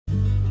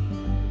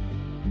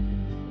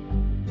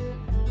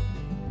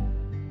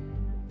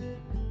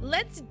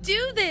Let's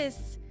do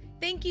this!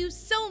 Thank you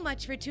so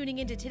much for tuning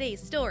into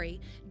today's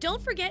story.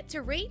 Don't forget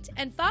to rate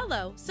and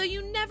follow so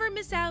you never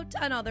miss out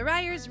on all the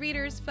Ryers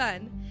Readers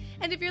fun.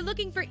 And if you're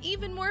looking for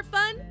even more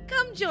fun,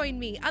 come join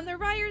me on the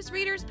Ryers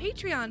Readers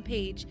Patreon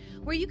page,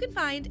 where you can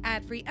find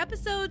ad-free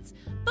episodes,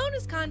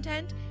 bonus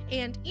content,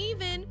 and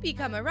even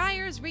become a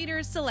Ryers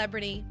Readers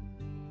celebrity.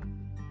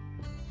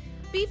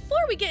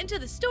 Before we get into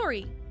the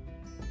story,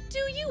 do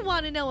you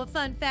want to know a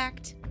fun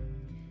fact?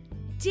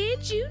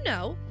 Did you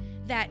know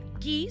that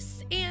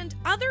geese and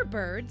other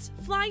birds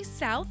fly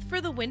south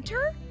for the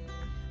winter?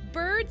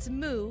 Birds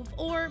move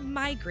or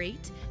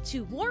migrate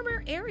to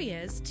warmer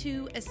areas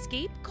to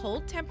escape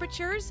cold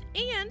temperatures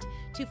and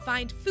to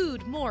find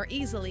food more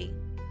easily.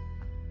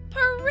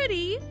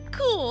 Pretty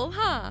cool,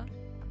 huh?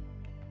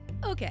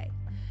 Okay,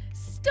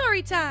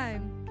 story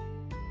time!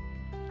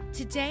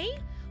 Today,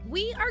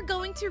 we are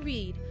going to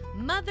read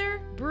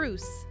Mother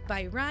Bruce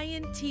by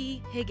Ryan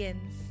T.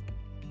 Higgins.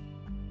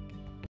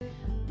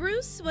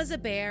 Bruce was a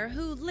bear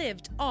who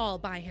lived all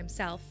by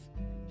himself.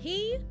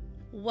 He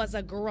was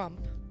a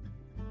grump.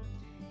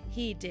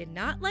 He did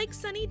not like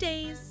sunny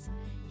days.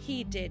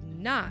 He did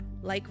not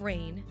like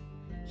rain.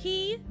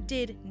 He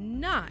did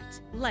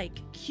not like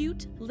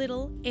cute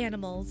little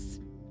animals.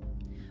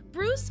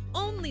 Bruce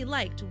only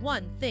liked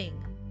one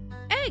thing: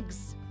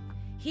 eggs.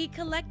 He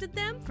collected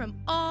them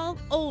from all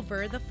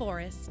over the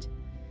forest.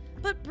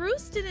 But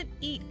Bruce didn't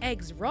eat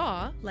eggs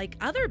raw like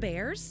other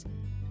bears.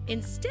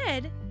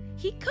 Instead,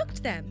 he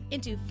cooked them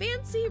into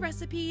fancy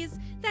recipes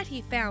that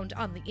he found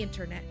on the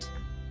internet.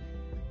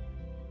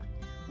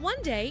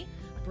 One day,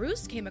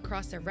 Bruce came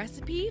across a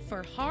recipe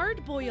for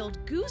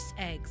hard-boiled goose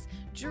eggs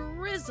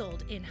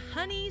drizzled in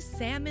honey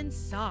salmon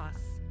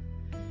sauce.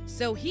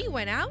 So he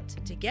went out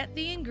to get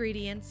the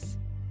ingredients.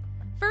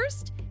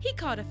 First, he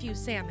caught a few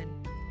salmon.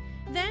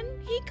 Then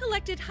he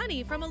collected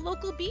honey from a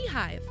local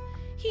beehive.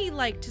 He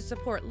liked to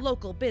support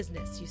local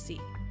business, you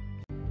see.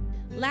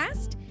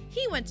 Last,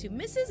 he went to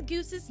Mrs.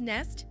 Goose's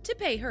nest to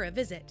pay her a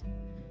visit.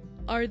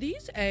 "Are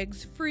these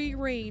eggs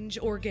free-range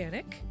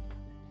organic?"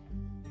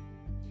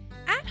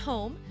 At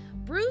home,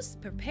 Bruce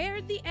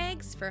prepared the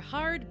eggs for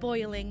hard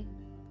boiling.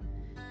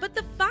 But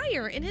the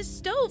fire in his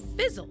stove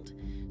fizzled,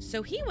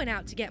 so he went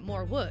out to get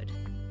more wood.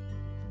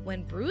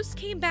 When Bruce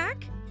came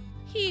back,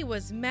 he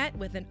was met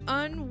with an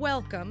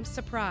unwelcome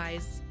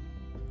surprise.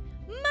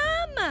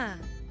 "Mama!"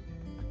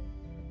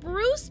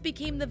 Bruce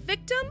became the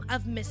victim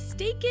of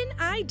mistaken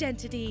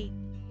identity.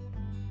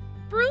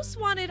 Bruce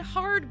wanted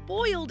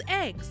hard-boiled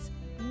eggs,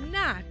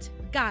 not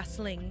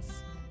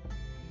goslings.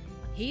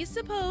 He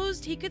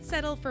supposed he could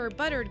settle for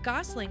buttered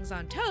goslings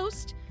on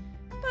toast,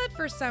 but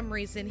for some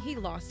reason he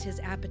lost his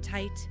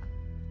appetite.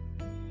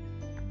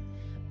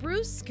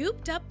 Bruce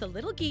scooped up the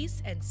little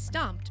geese and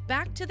stomped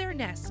back to their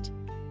nest,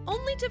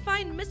 only to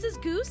find Mrs.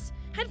 Goose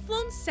had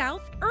flown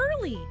south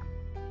early.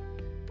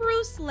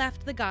 Bruce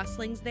left the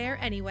goslings there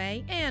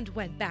anyway and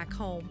went back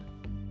home.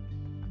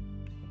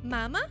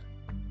 "Mama?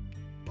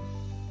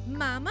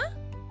 Mama?"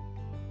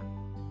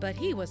 But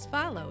he was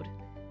followed.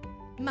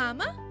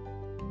 "Mama?"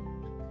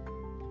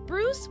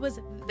 Bruce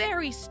was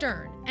very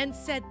stern and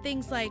said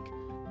things like,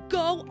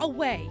 "Go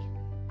away,"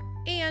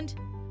 and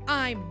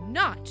 "I'm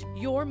not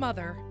your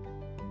mother,"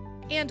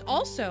 and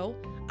also,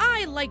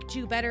 "I liked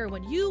you better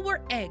when you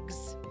were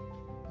eggs."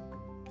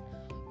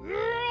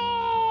 Roar!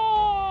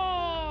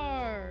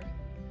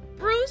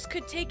 Bruce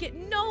could take it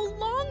no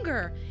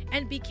longer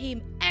and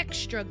became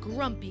extra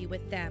grumpy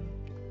with them.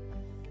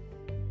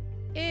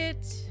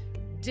 It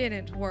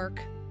didn't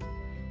work.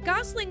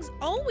 Goslings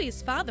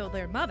always follow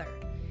their mother,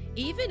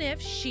 even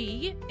if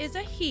she is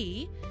a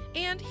he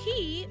and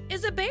he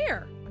is a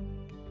bear.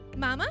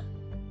 "Mama?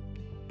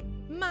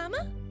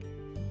 Mama?"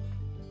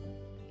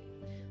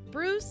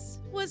 Bruce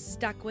was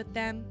stuck with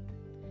them.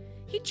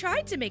 He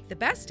tried to make the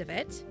best of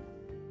it.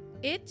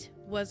 It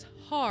was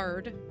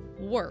hard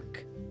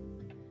work.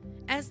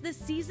 As the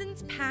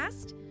seasons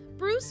passed,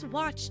 Bruce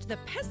watched the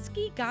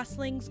pesky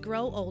goslings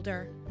grow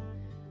older.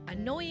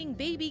 Annoying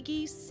baby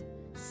geese,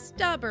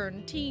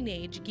 stubborn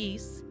teenage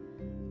geese,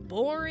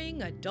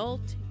 boring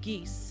adult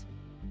geese.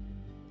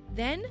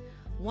 Then,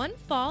 one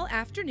fall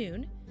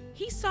afternoon,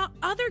 he saw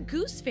other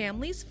goose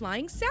families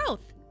flying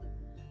south.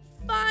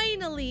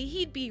 Finally,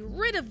 he'd be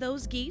rid of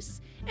those geese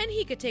and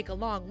he could take a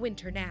long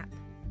winter nap.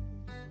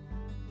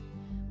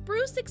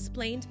 Bruce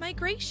explained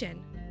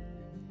migration,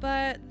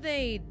 but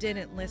they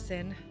didn't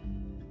listen.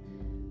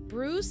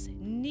 Bruce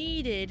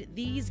needed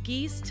these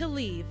geese to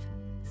leave,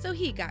 so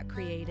he got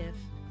creative.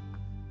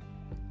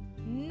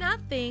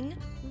 Nothing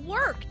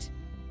worked.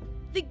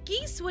 The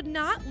geese would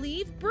not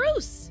leave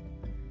Bruce.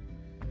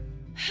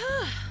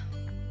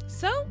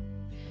 So,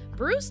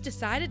 Bruce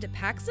decided to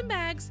pack some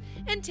bags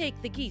and take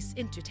the geese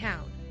into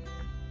town.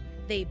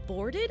 They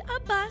boarded a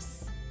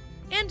bus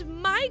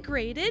and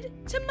migrated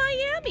to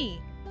Miami.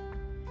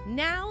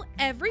 Now,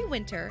 every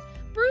winter,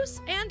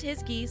 Bruce and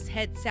his geese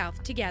head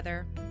south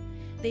together.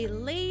 They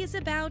laze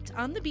about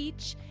on the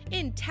beach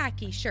in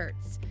tacky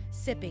shirts,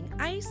 sipping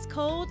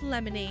ice-cold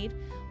lemonade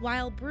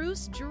while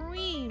Bruce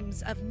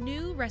dreams of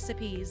new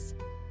recipes.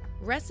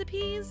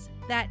 Recipes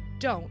that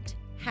don't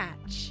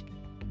hatch.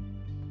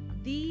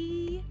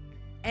 The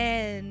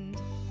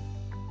end.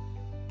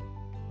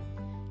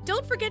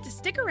 Don't forget to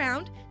stick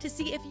around to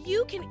see if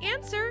you can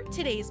answer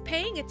today's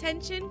paying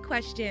attention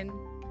question.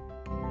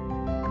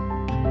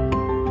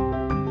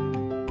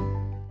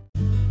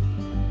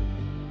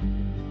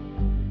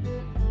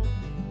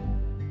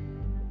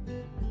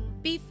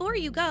 Before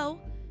you go,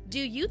 do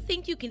you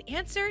think you can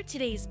answer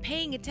today's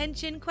paying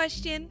attention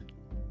question?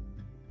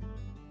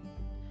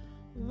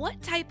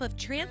 What type of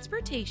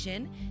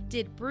transportation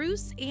did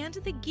Bruce and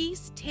the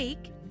geese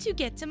take to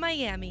get to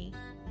Miami?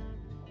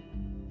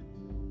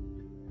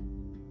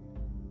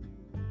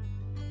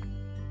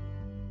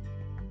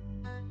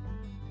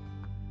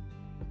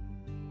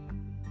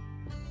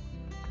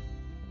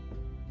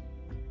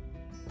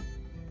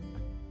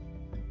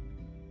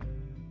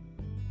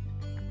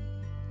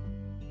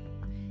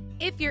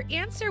 If your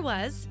answer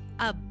was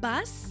a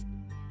bus,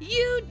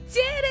 you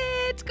did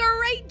it!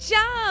 Great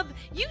job!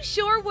 You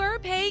sure were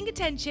paying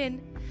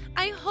attention.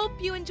 I hope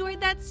you enjoyed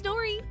that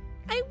story.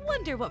 I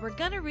wonder what we're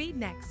gonna read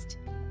next.